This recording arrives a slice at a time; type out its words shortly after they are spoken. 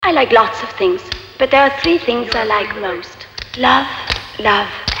I like lots of things, but there are three things I like most. Love, love,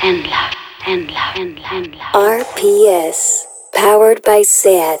 and love, and love, and love, and love. RPS, powered by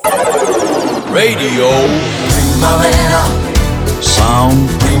SAT. Radio Primavera. Sound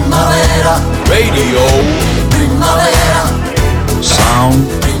Primavera. Radio Primavera. Sound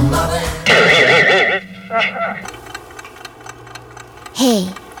Primavera. Hey,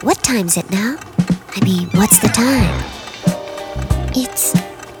 what time's it now? I mean, what's the time? It's...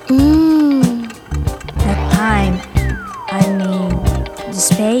 The time. I mean, the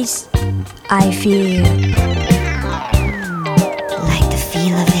space. I feel... Like the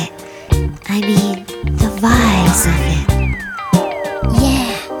feel of it. I mean, the vibes of it.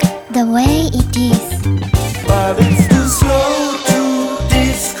 Yeah, the way it is. But it's too slow to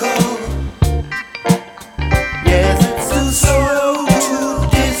disco. Yes, it's too slow to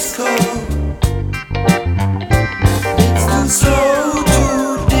disco. It's too slow to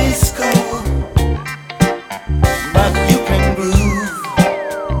disco. But you can groove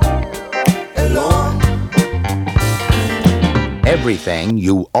alone. Everything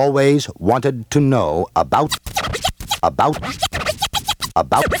you always wanted to know about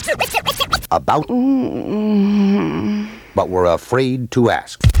but were afraid to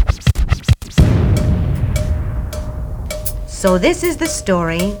ask. So this is the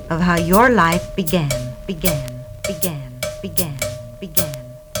story of how your life began.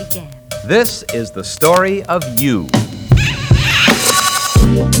 This is the story of you.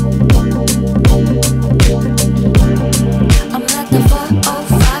 I'm at the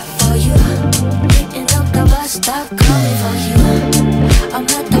 405 for you. Hitting up the bus stop, coming for you. I'm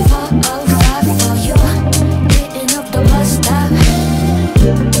at the 405 for you. Hitting up the bus stop.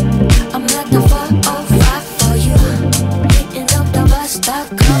 I'm at the 405 for you. Hitting up the bus stop,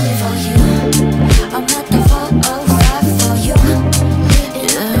 coming for you. I'm at the 405 for you.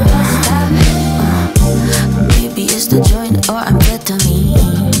 Hitting up the bus stop. Maybe it's the joint or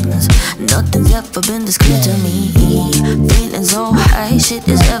amphetamines. Nothing's ever been this clear to me. Feeling so high, shit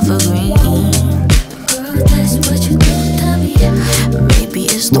is evergreen. Girl, that's what you do, tell me. Maybe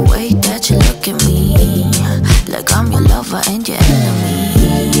it's the way that you look at me, like I'm your lover and your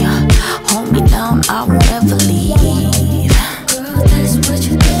enemy. Hold me down, I won't ever leave. Girl, that's what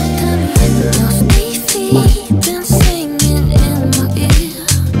you do, tell me. Those Stevie been singing in my ear,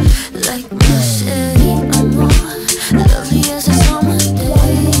 like Machete Amor, lovely as a summer day.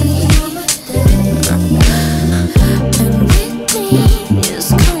 And Whitney is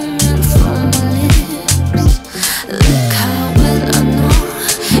coming from my lips. Look how well I know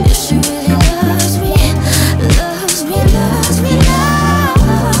if she really loves me, loves me, loves me,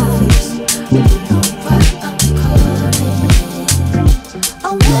 loves. You know what I'm calling. I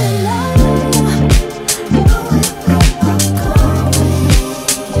wanna know. You know what I'm calling.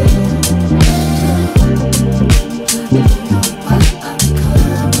 You know what I'm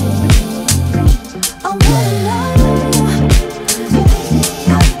calling. I wanna know.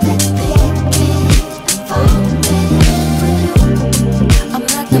 I've been thinking about it. I'm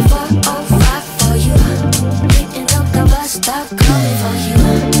at the 405 for you. Hitting up the bus stop, coming for you.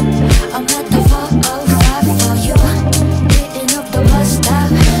 I'm at the 405 for you. Hitting up the bus stop.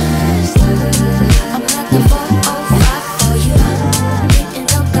 I'm at the 405 for you. Hitting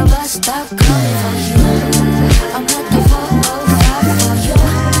up the bus stop, coming for you. I'm at the 405 for you.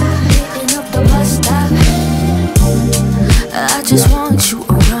 Hitting up the bus stop. I just want you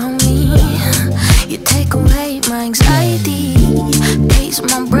around me. You take away my anxiety, pace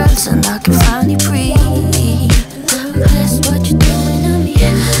my breaths, and I can finally breathe. Girl, that's what you're doing to me.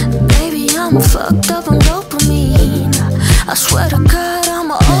 Baby, I'm fucked up on dopamine. I swear to God,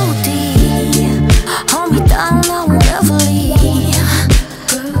 I'm a OD. Hold me down, I won't ever leave.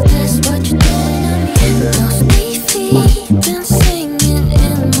 Girl, that's what you're doing to me. Those Stevie been singing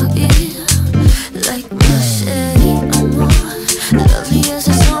in my ear, like Machete Amor, lovely as a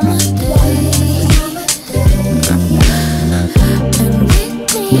summer day. And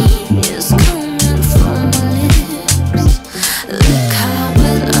Whitney is coming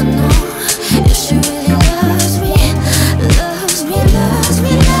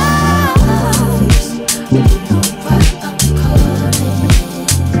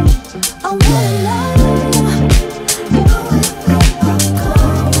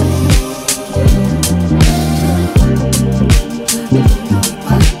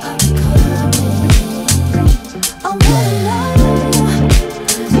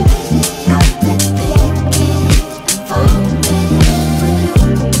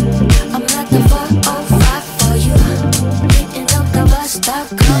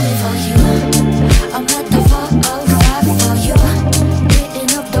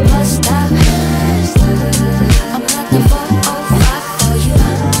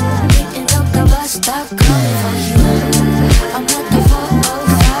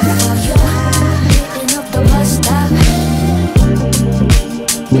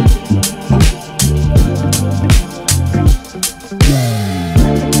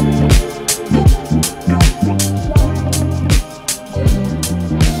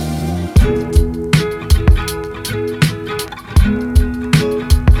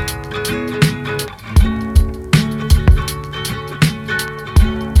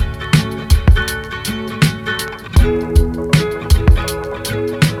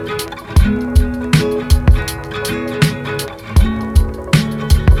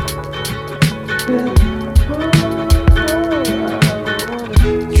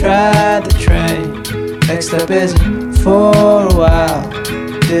Next up isn't for a while.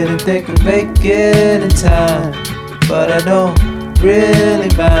 Didn't think we'd make it in time, but I don't really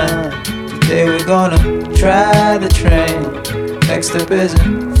mind. Today we're gonna try the train. Next up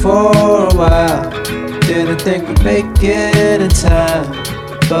isn't for a while. Didn't think we'd make it in time,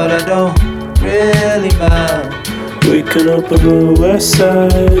 but I don't really mind. Waking up on the west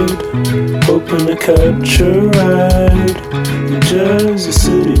side, hoping to catch a ride in Jersey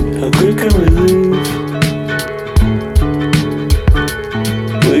City. How quick can we leave?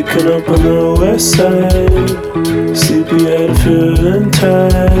 Waking up on the west side, sleepy-eyed, feeling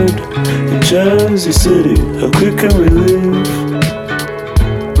tired in Jersey City. How quick can we leave?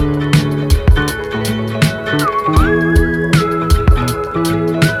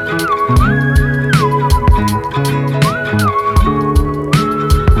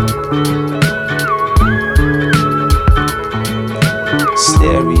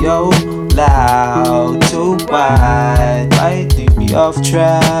 Stereo loud, too wide, might leave me off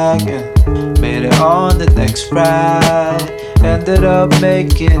track. Made it on the next ride, ended up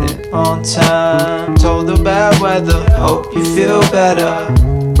making it on time. Told the bad weather, hope you feel better.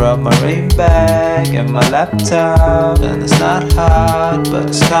 Brought my rain bag and my laptop, and it's not hot, but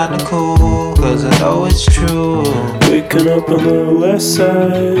it's kinda cool, cause I know it's true. Waking up on the west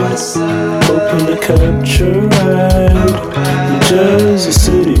side, hoping to catch a ride in Jersey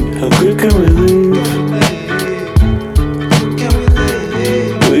City. How quick can we leave?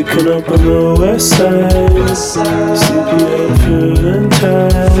 Waking up on the west side, sleepy-eyed, feeling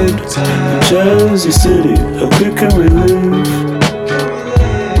tired in Jersey City. How quick can we leave?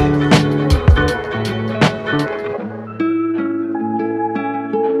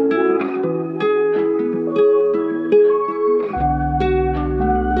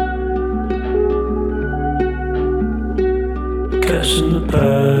 Catching the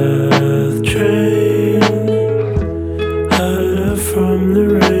path train, hide from the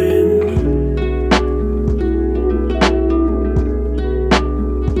rain.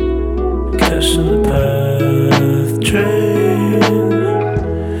 Catching the path train,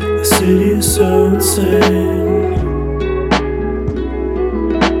 the city is so insane.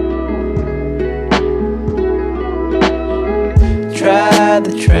 Try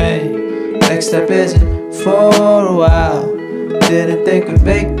the train, next step isn't for a while. Didn't think we'd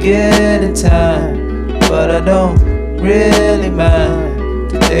make it in time, but I don't really mind.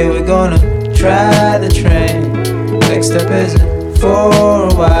 Today we're gonna try the train. Next step isn't for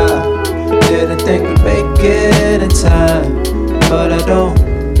a while. Didn't think we'd make it in time, but I don't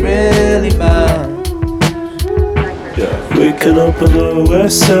really mind. Waking up on the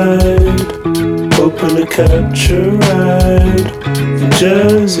west side, hoping to catch a ride in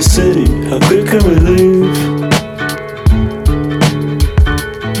Jersey City. How quick can we leave?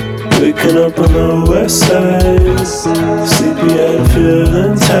 Waking up on the west side, sleepy-eyed,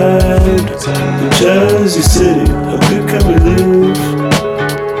 feeling tired in Jersey City. How quick can we leave?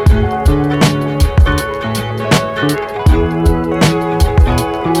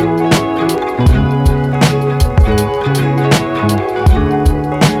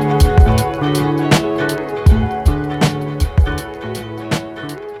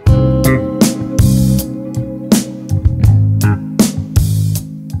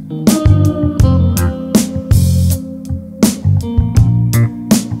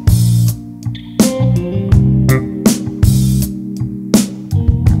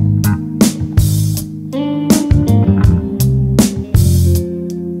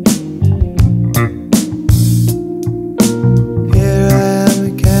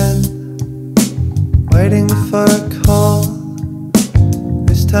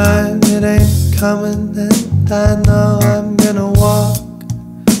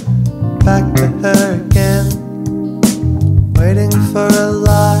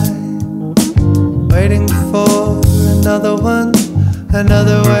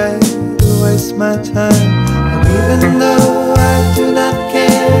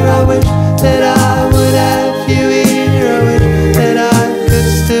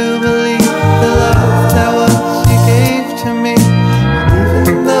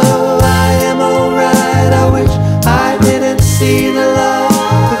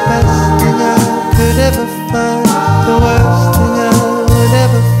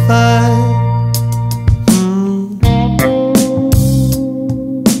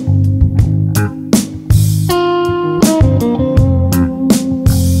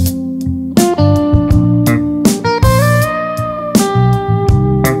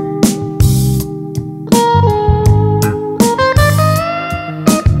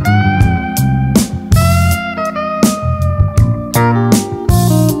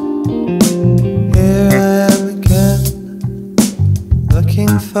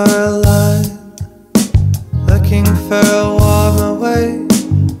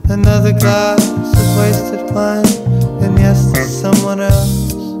 another glass of wasted wine. And yes, there's someone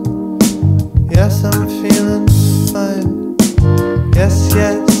else. Yes, I'm feeling fine. Yes,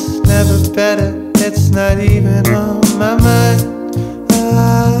 yes, never better. It's not even on my mind.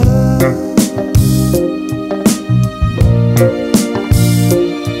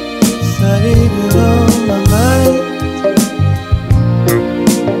 It's not even on my mind.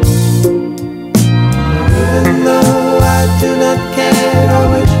 Even though I do not care, I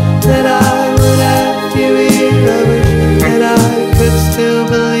wish that I would have you here. I wish that I could still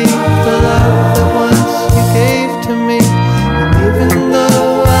believe the love that once you gave to me. And even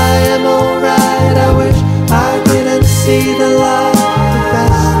though I am alright, I wish I didn't see the light. The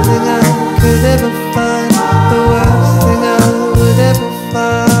best thing I could ever find, the worst thing I would ever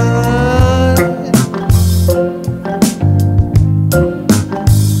find.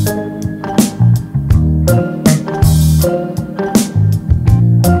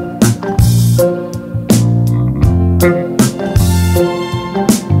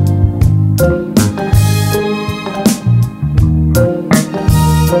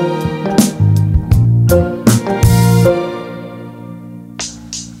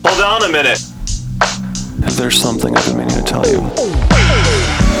 Hold on a minute. There's something I've been meaning to tell you.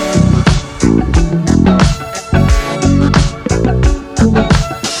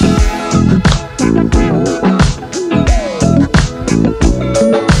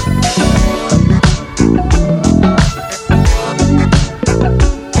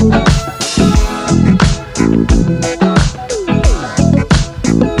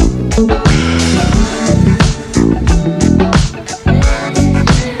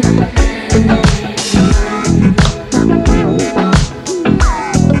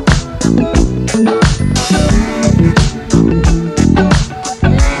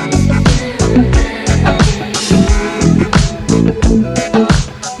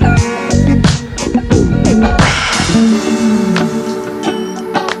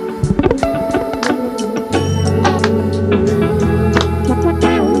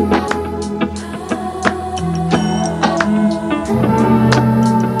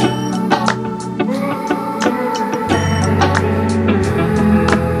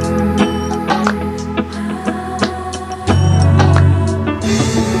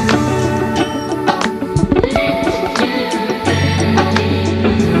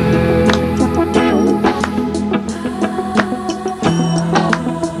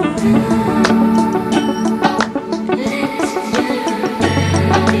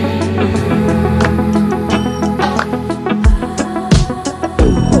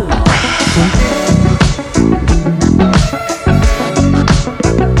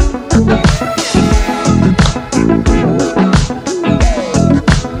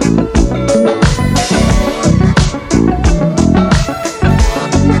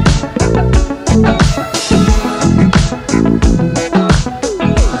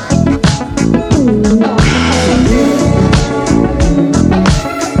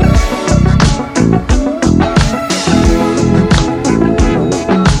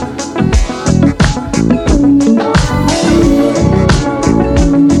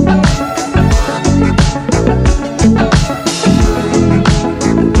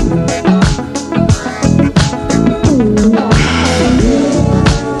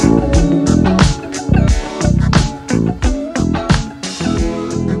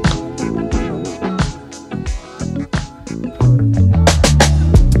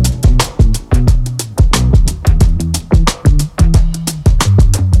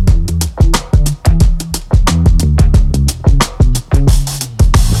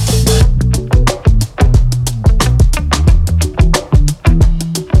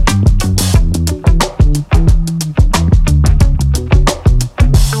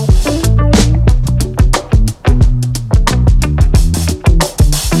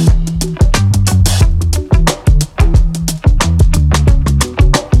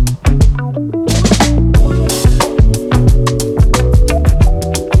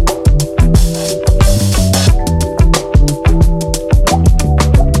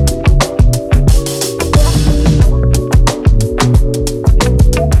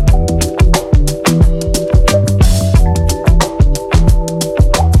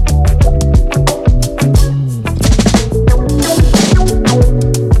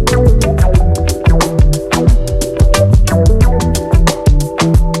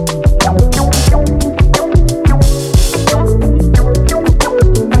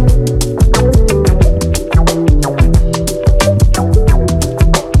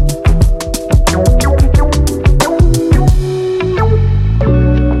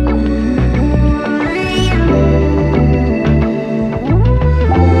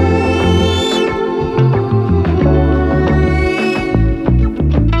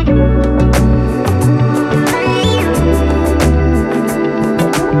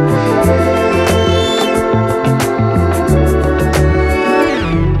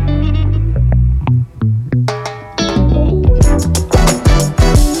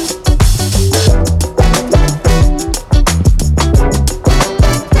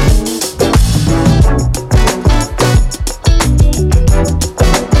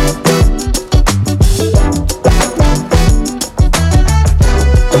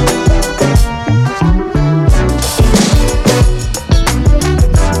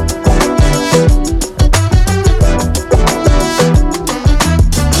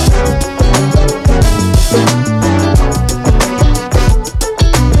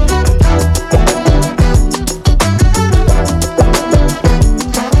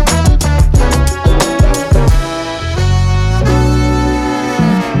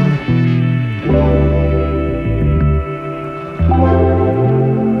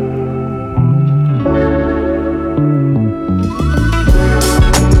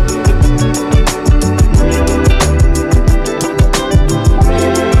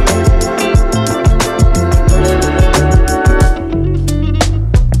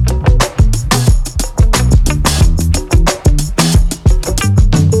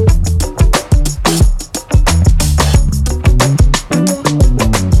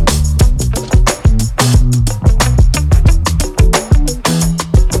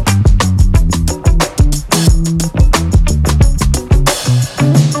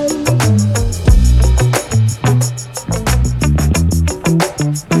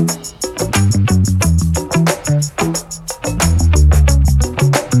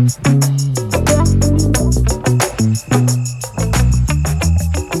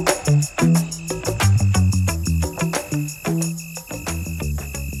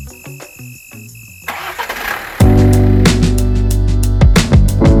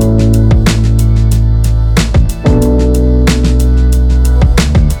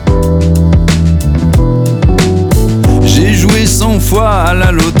 fois à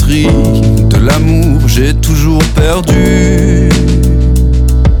la loterie de l'amour, j'ai toujours perdu.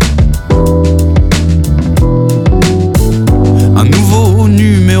 Un nouveau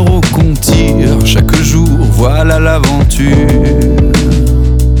numéro qu'on tire chaque jour, voilà l'aventure.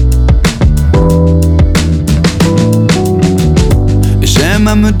 Et j'aime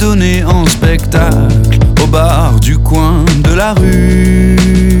à me donner en spectacle au bar du coin de la rue.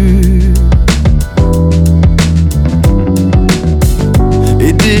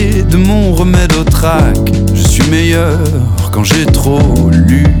 Aidé de mon remède au trac, je suis meilleur quand j'ai trop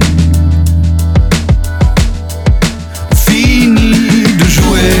lu. Fini de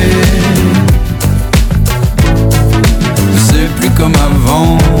jouer, c'est plus comme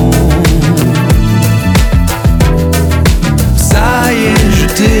avant. Ça y est, je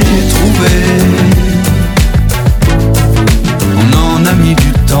t'ai trouvé. On en a mis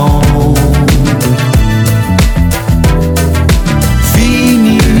du temps.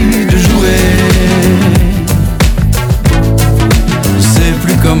 Fini de jouer, c'est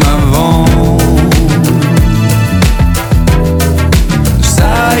plus comme avant.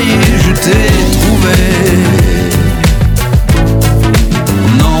 Ça y est, je t'ai trouvé.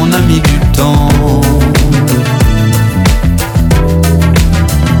 On en a mis du temps.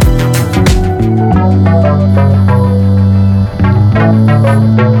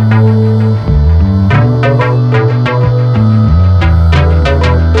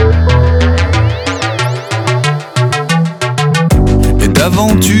 Et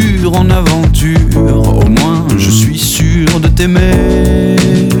d'aventure en aventure, au moins je suis sûr de t'aimer.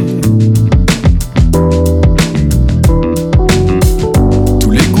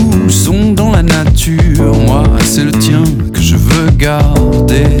 Tous les goûts sont dans la nature, moi c'est le tien que je veux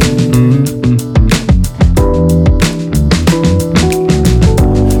garder.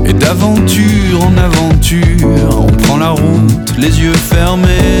 Et d'aventure en aventure, on prend la route, les yeux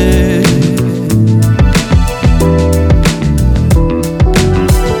fermés.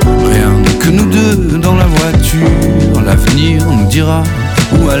 Rien que nous deux dans la voiture, l'avenir nous dira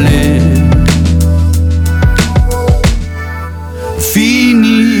où aller.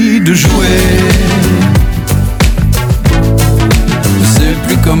 Fini de jouer, c'est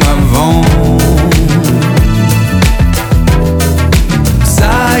plus comme avant.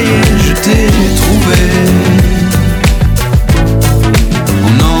 Ça y est, je t'ai trouvé.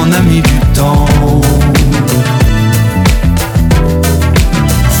 On en a mis du temps.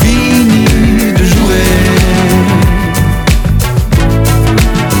 Fini de jouer,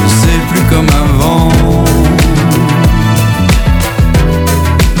 c'est plus comme avant.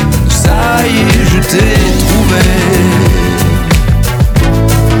 Ça y est, je t'ai trouvé.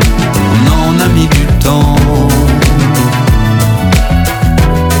 On en a mis du temps.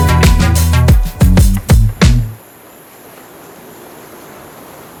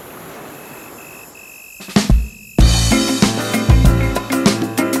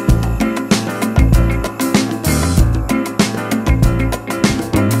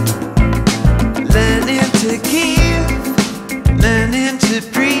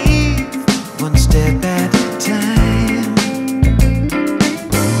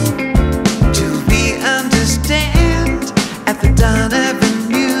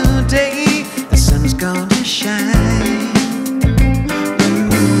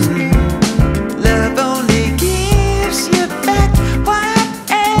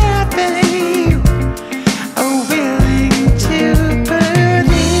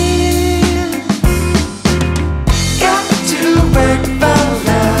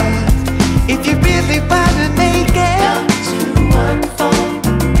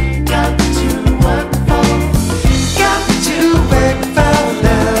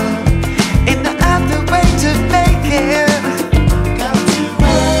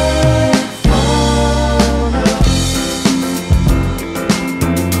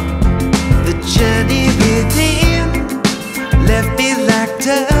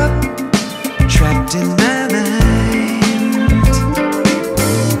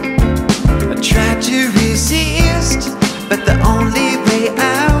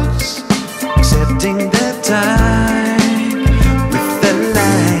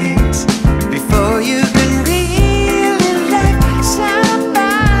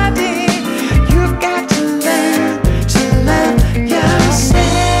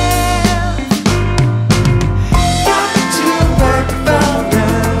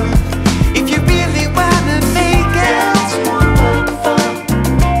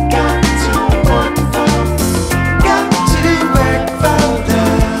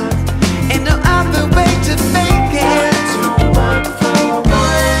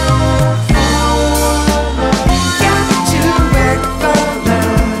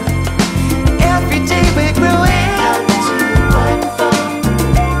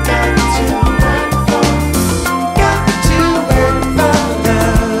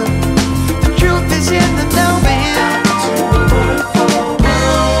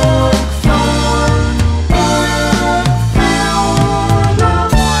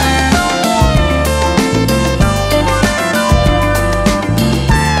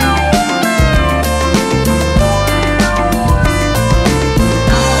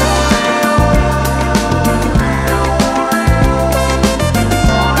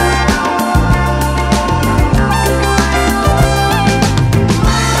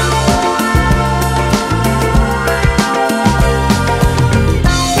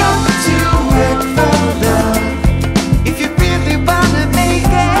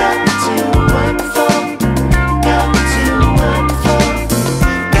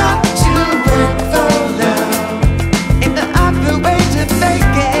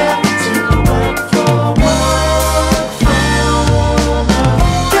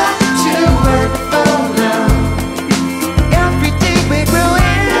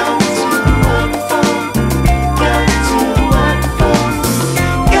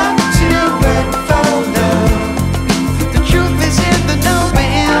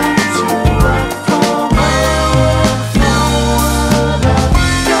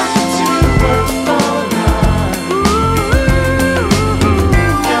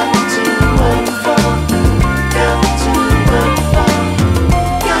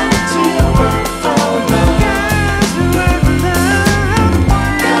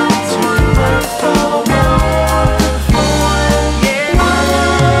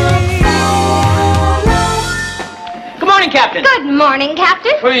 Captain. Good morning,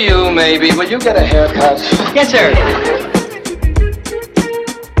 Captain. For you, maybe. Will you get a haircut? Yes, sir.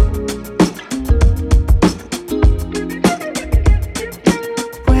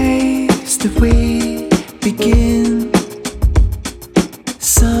 Ways that we begin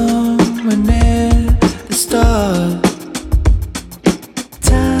somewhere near the start.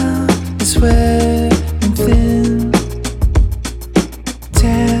 Time is wearing thin,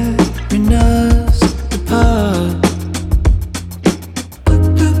 tearing us apart. Put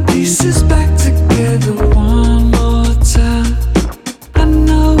the pieces back together one more time. I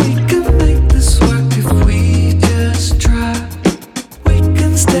know we can make this work if we just try. We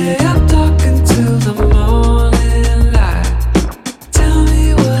can stay up talking till the morning light. Tell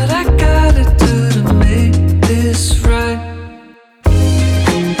me what I gotta do to make this right. I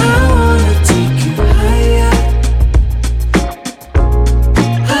wanna take you higher.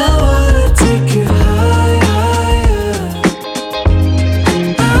 I wanna take you higher.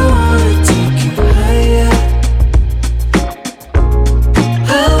 I wanna take you higher.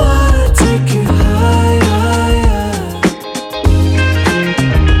 I wanna take you higher.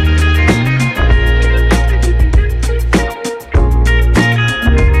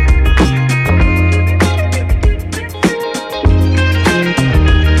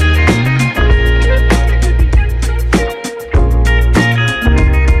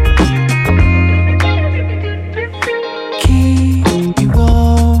 Keep me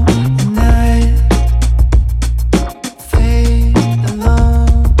warm at night. Fade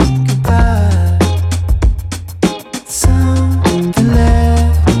along goodbye. Something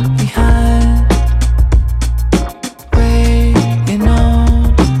left behind, weighing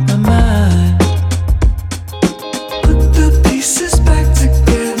on my mind. Put the pieces back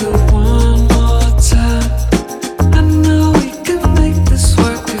together one more time. I know we can make this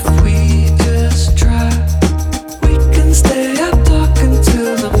work if we just try. We can stay up talking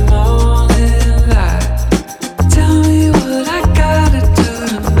till the morning light. Tell me what I gotta do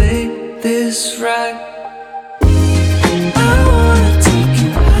to make this right. I wanna take you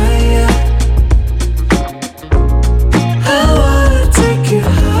higher. I wanna take you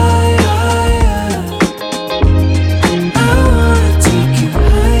higher. I wanna take you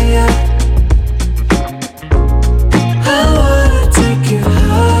higher. I wanna take you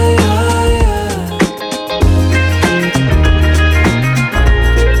higher.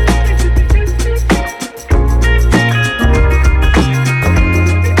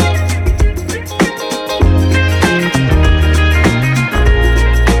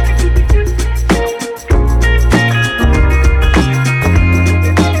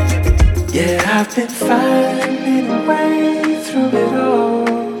 Yeah, I've been finding a way through it all.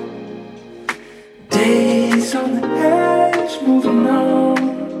 Days on the edge, moving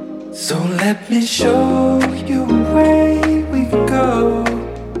on. So let me show you a way we can go.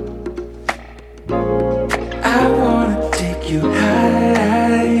 I wanna take you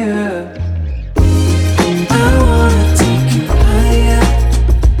higher. I wanna take you higher.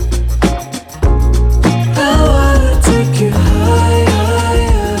 I wanna take you higher.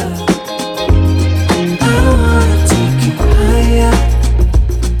 I wanna take you higher.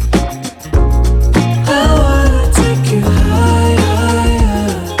 I wanna take you higher.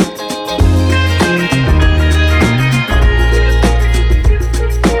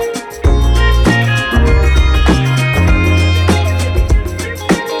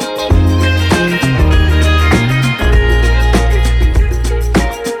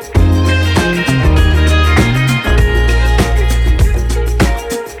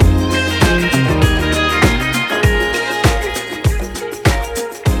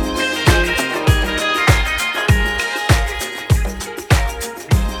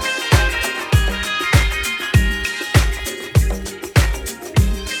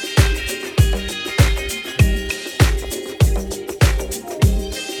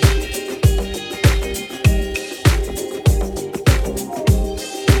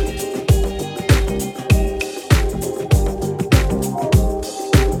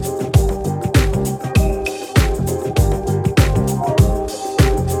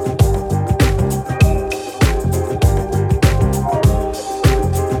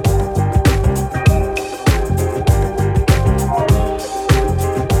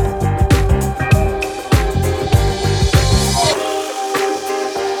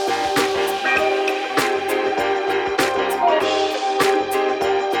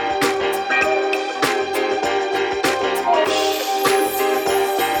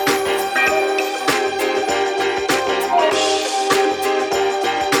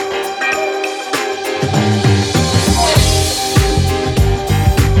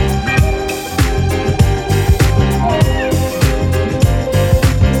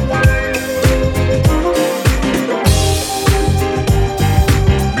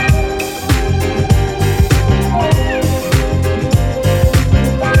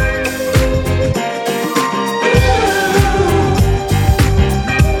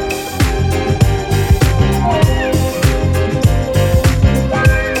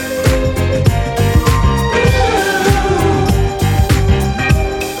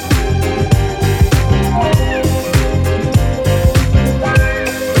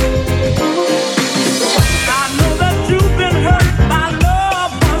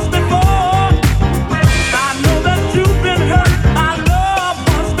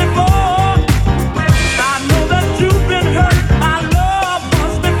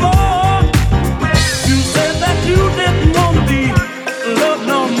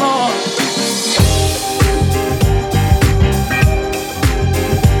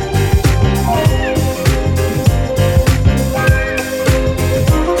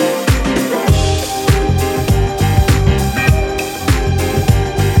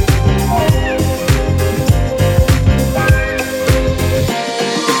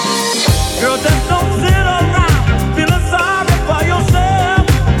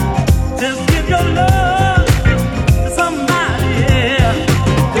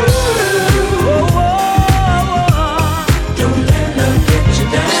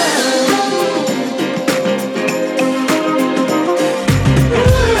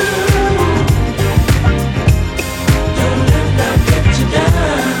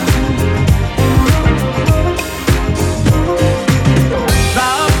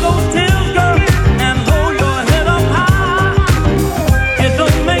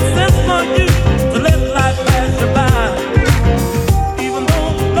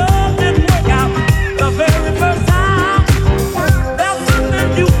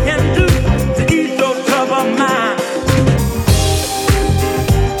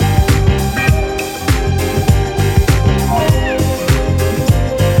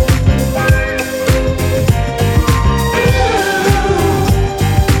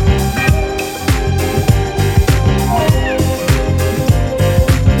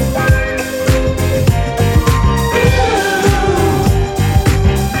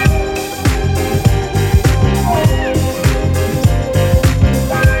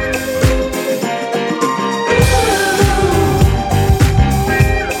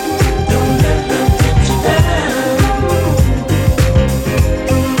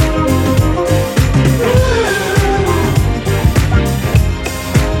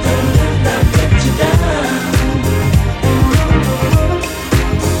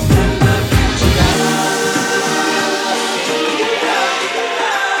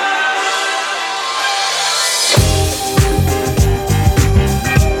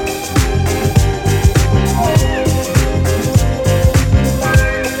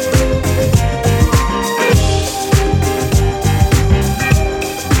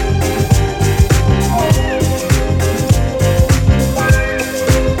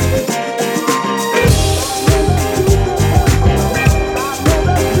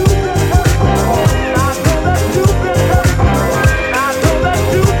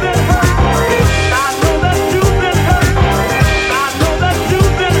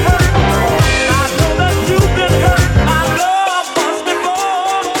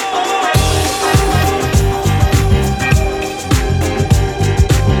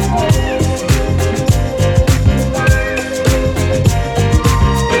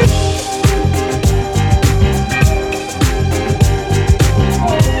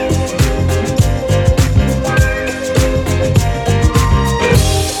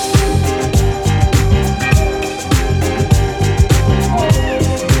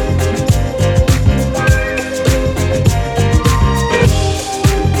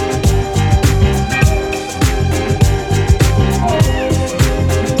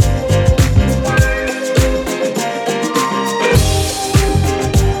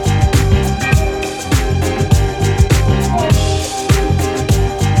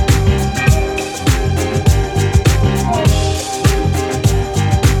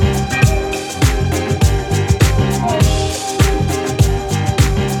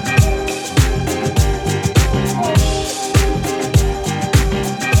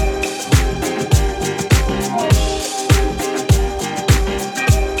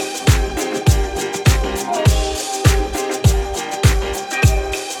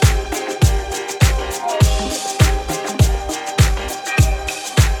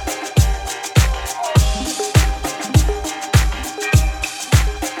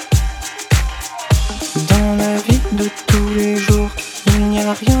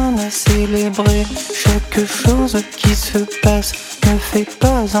 rien à célébrer. Chaque chose qui se passe ne fait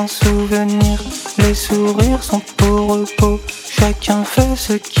pas un souvenir. Les sourires sont au repos, chacun fait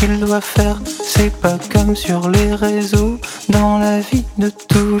ce qu'il doit faire. C'est pas comme sur les réseaux, dans la vie de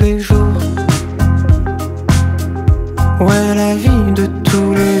tous les jours. Ouais, la vie de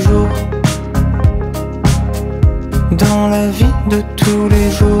tous les jours. Dans la vie de tous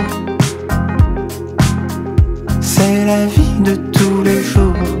les jours. C'est la vie de tous les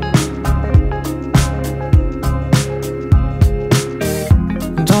jours.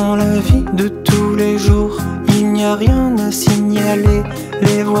 Dans la vie de tous les jours, il n'y a rien à signaler.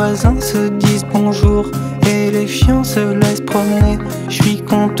 Les voisins se disent bonjour et les chiens se laissent promener. Je suis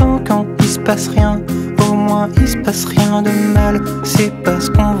content quand il se passe rien, au moins il se passe rien de mal. C'est pas ce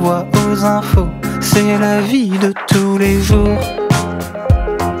qu'on voit aux infos, c'est la vie de tous les jours.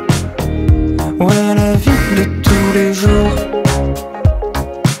 Ouais, la vie de tous les jours.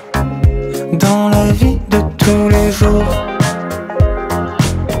 Dans la vie de tous les jours.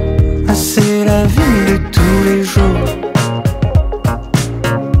 C'est la vie de tous les jours.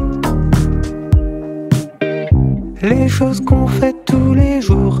 Les choses qu'on fait tous les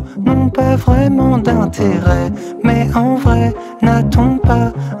jours n'ont pas vraiment d'intérêt. Mais en vrai, n'a-t-on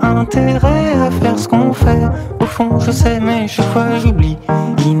pas intérêt à faire ce qu'on fait? Au fond, je sais, mais chaque fois j'oublie.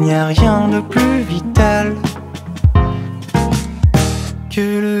 Il n'y a rien de plus vital que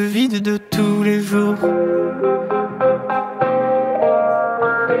le vide de tous les jours.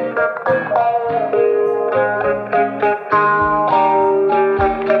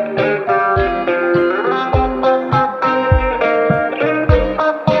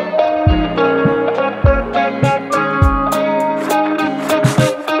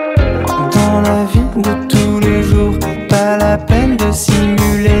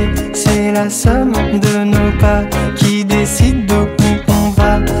 La somme de nos pas qui décide d'où on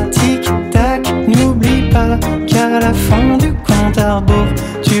va. Tic-tac, n'oublie pas qu'à la fin du compte à rebours,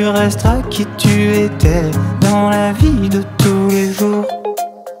 tu resteras qui tu étais dans la vie de tous les jours.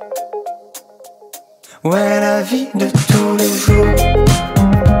 Ouais, la vie de tous les jours.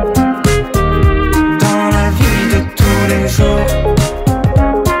 Dans la vie de tous les jours.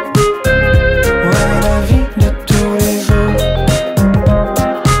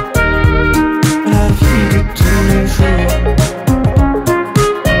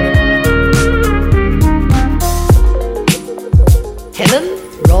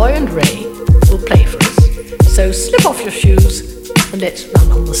 So slip off your shoes and let's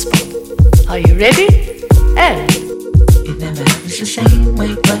run on the spot. Are you ready? And it never happens the same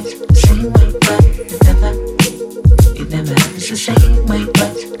way, but same way, but it never happens the same way,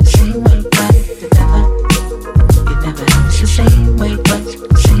 but same way, but it never happens the same way, but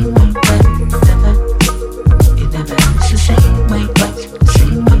same way, but it never happens the same way, but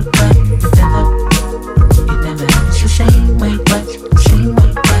same way, but it never happens the same way, but same way,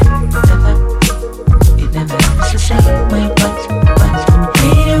 but it never happens the same way, but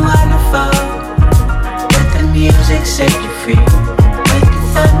ain't it wonderful? Let the music set you free. Let the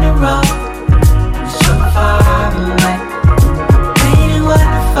thunder roll so far away. Ain't it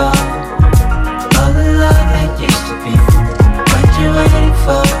wonderful? All the love that used to be. What you waiting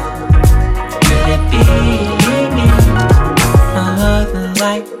for? Will it be me? Oh, the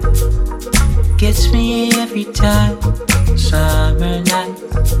light gets me every time. Summer nights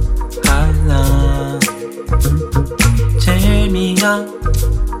are long. Turn me on,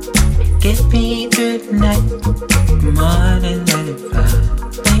 get me through the night. More than let it fly.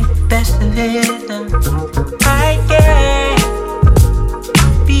 Make the best of it now. I can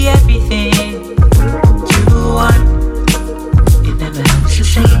be everything you want. It never happens the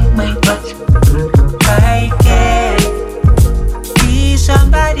same way, but I can be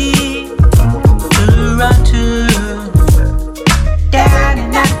somebody to run to. Down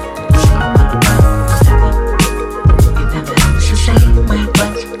and out.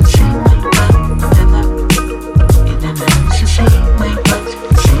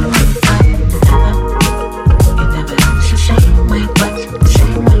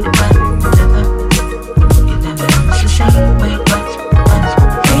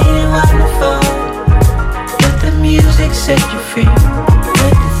 Wonderful.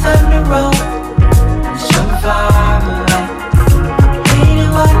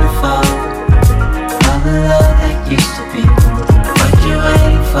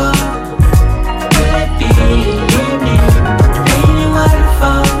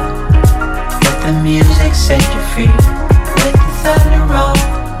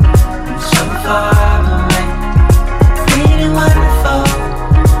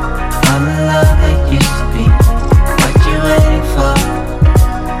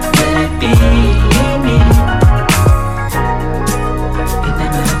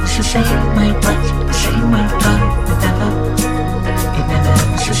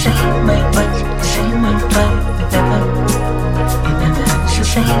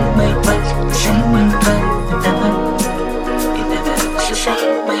 same way, but the same way, but never. It never was the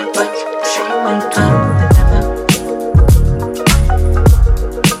same way, but the same way, but never.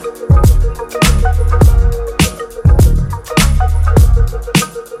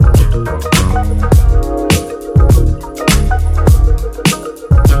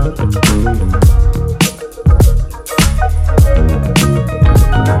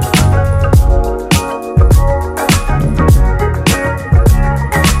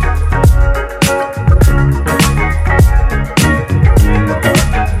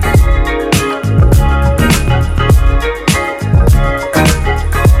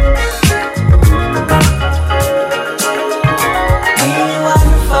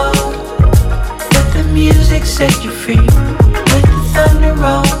 Set you free, let the thunder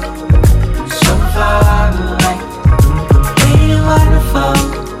roll so far away. Ain't it wonderful,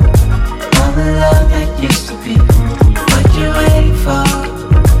 all the love that used to be. What you waiting for?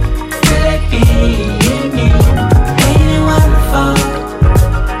 Will it be in me? Ain't it wonderful,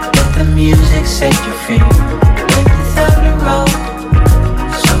 let the music set you free, let the thunder roll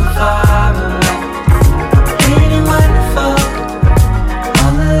so far away. Ain't it wonderful,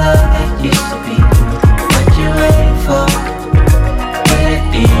 all the love that used to be. Waiting for, will it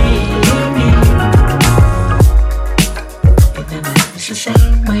be me? It never is the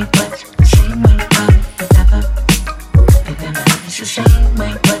same way, but the same way, but never. It never is the same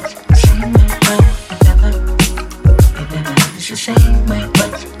way, but the same way, but never. It never is the same way,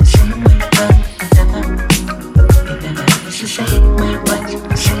 but the same way, but never. It never is the same way, but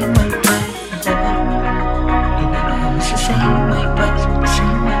the same way, but never. It never is the same way, but the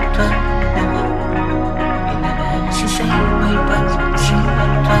same way, but never. It's the same way, but the same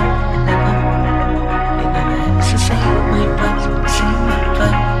way, but never. It never is the same way, but the same way,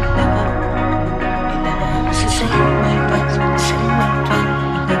 but never. It never is the same way, but the same way, but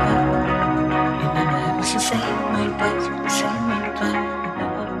never. It never is the same way, but the same way, but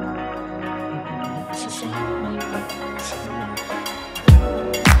never. It never is the same way, but the same way, but.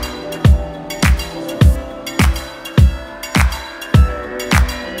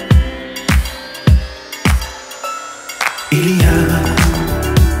 Il y a,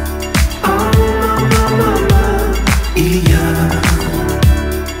 il y a,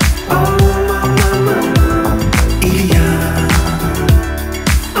 il y a,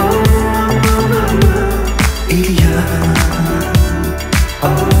 il y a.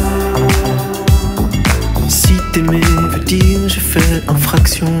 Si t'aimer veut dire je fais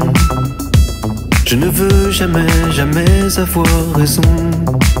infraction, je ne veux jamais, jamais avoir raison.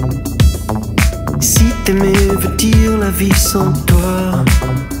 Si t'aimer veut dire la vie sans toi,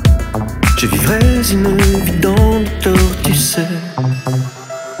 je vivrais une vie dans le tort, tu sais.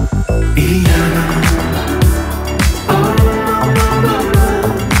 Il y a,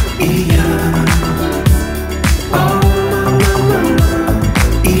 il y a,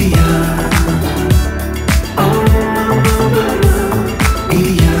 il y a,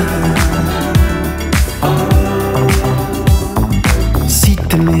 il y a. Si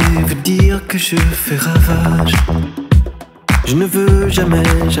t'aimer veut dire que je fais ravage, je ne veux jamais,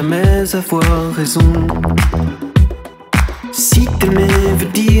 jamais avoir raison. Si t'aimer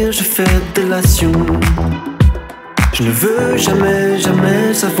veut dire je fais délation, je ne veux jamais,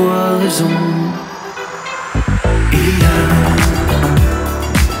 jamais avoir raison. Il y a,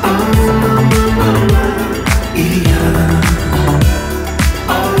 il y a, il y a.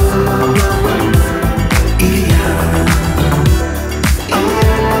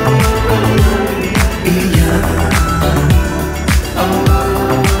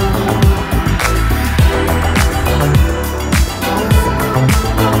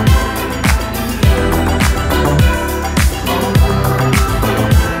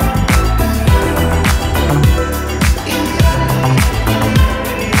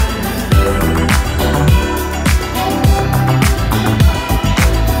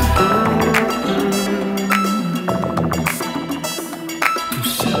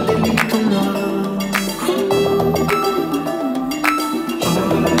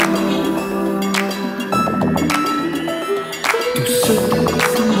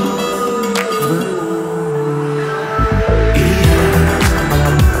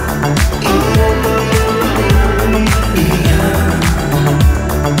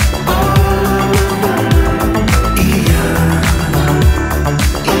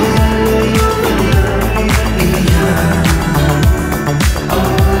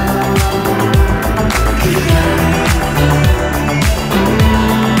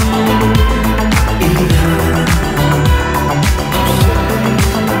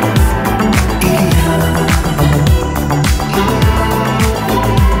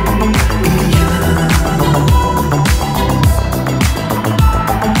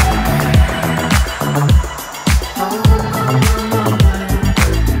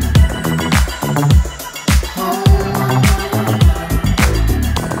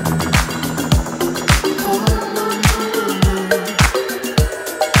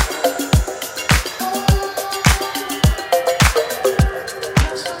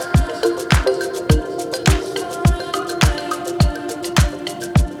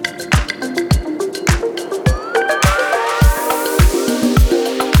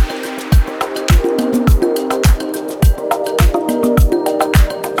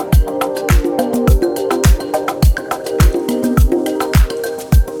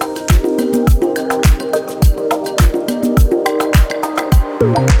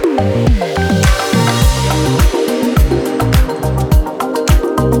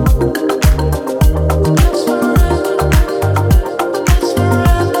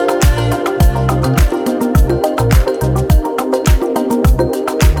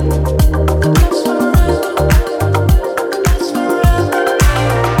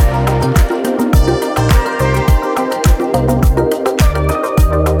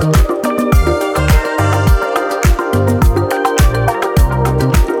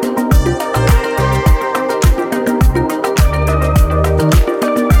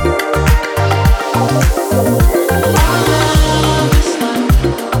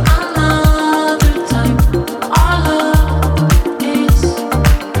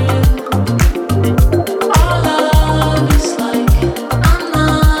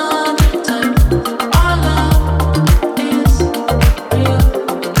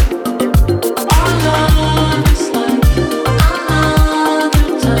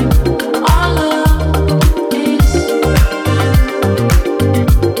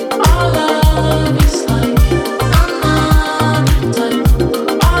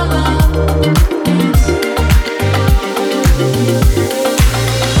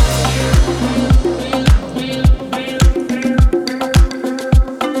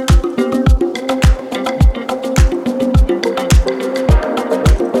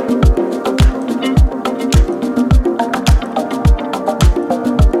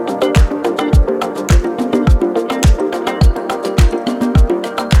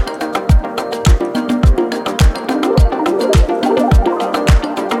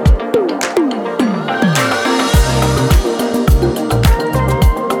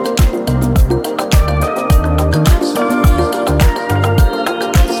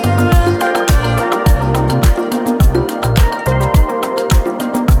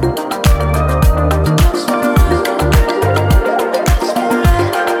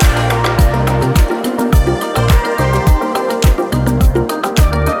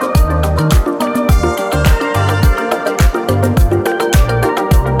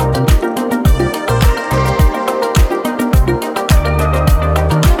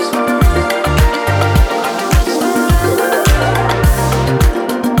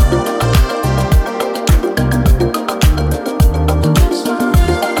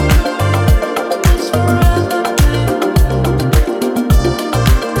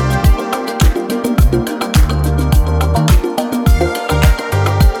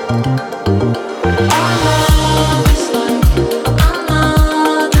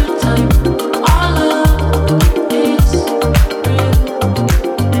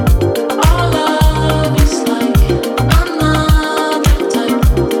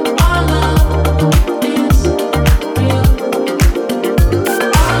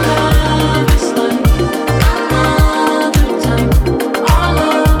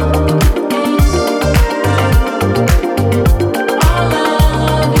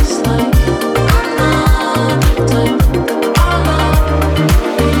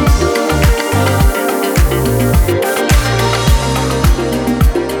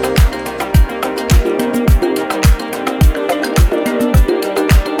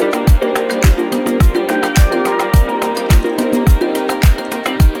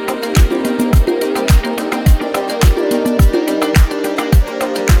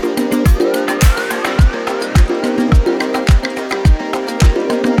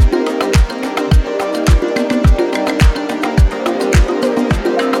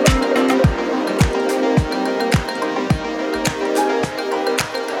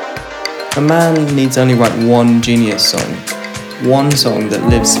 a man needs only write one genius song, one song that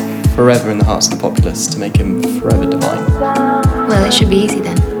lives forever in the hearts of the populace to make him forever divine. Well, it should be easy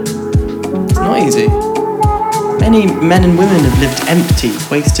then. It's not easy. Many men and women have lived empty,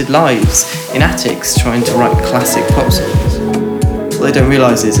 wasted lives in attics trying to write classic pop songs. What they don't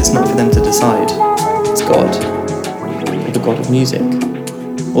realise is it's not for them to decide. It's God, or the God of music,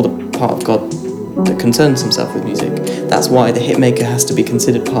 or the part of God that concerns himself with music. That's why the hitmaker has to be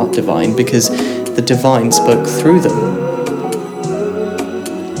considered part divine, because the divine spoke through them.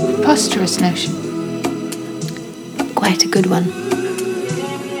 Preposterous notion. Quite a good one.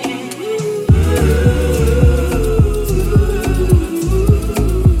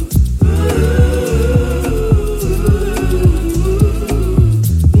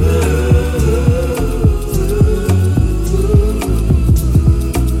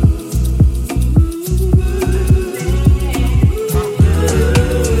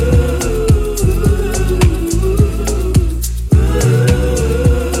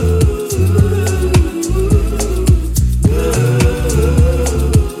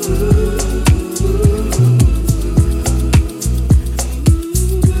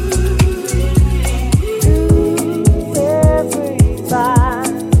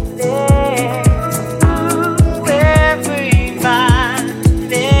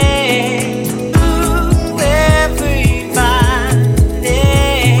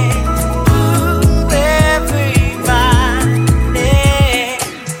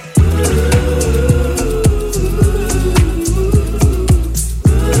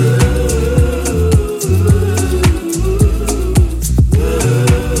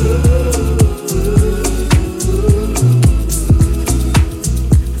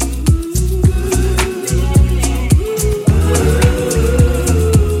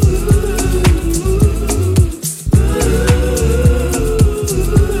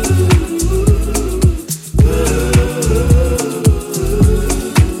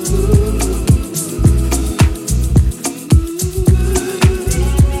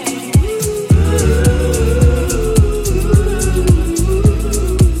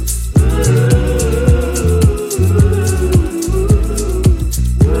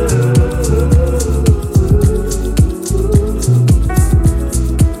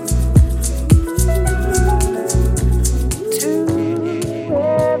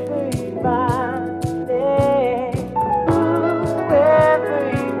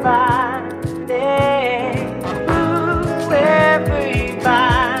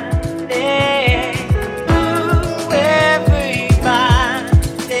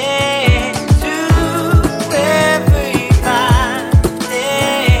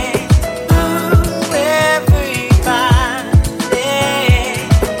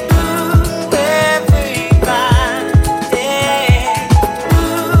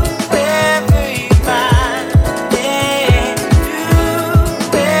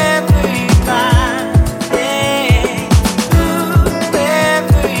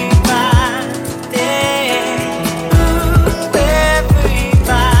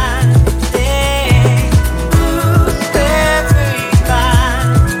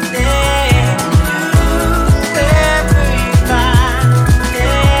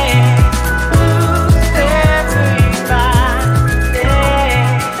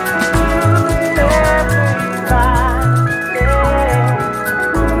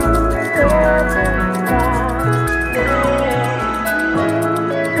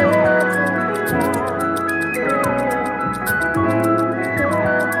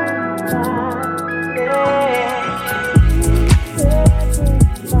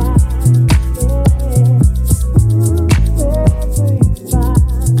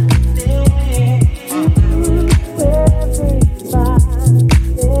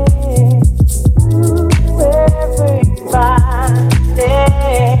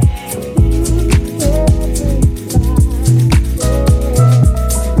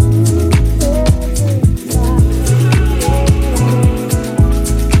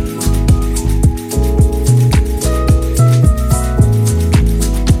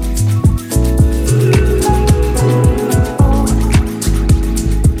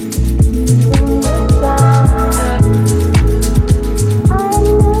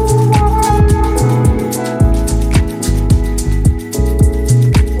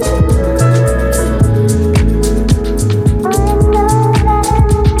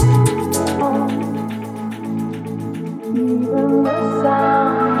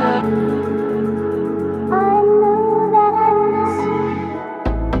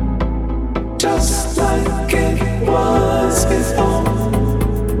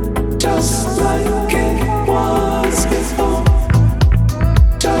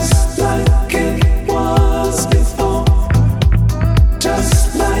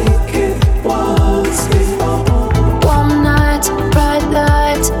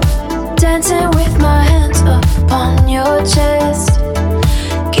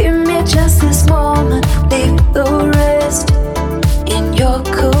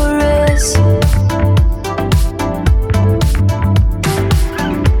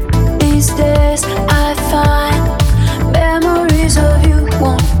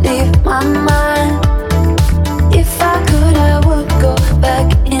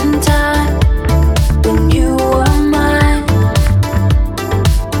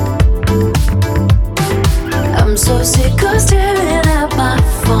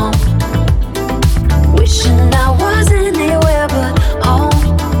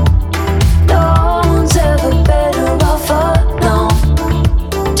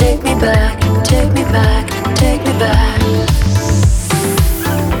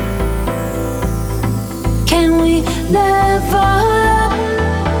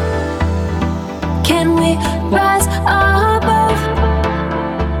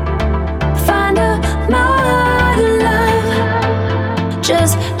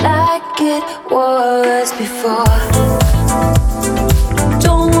 before.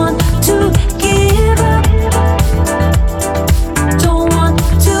 Don't want to give up. Don't want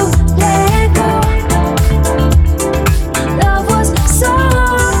to let go. Love was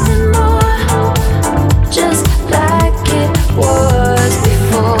something more, just like it was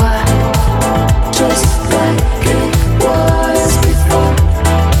before. Just like it was before.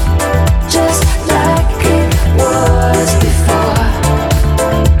 Just like it was before.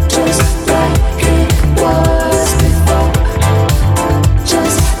 Just like it was before.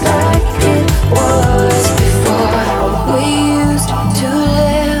 Just like it was before. We used to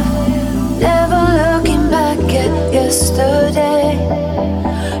live, never looking back at yesterday.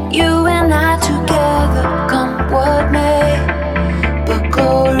 You and I together, come what may, but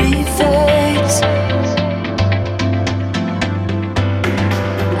glory fades.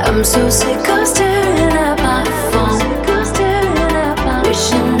 I'm so sick of staring at my phone.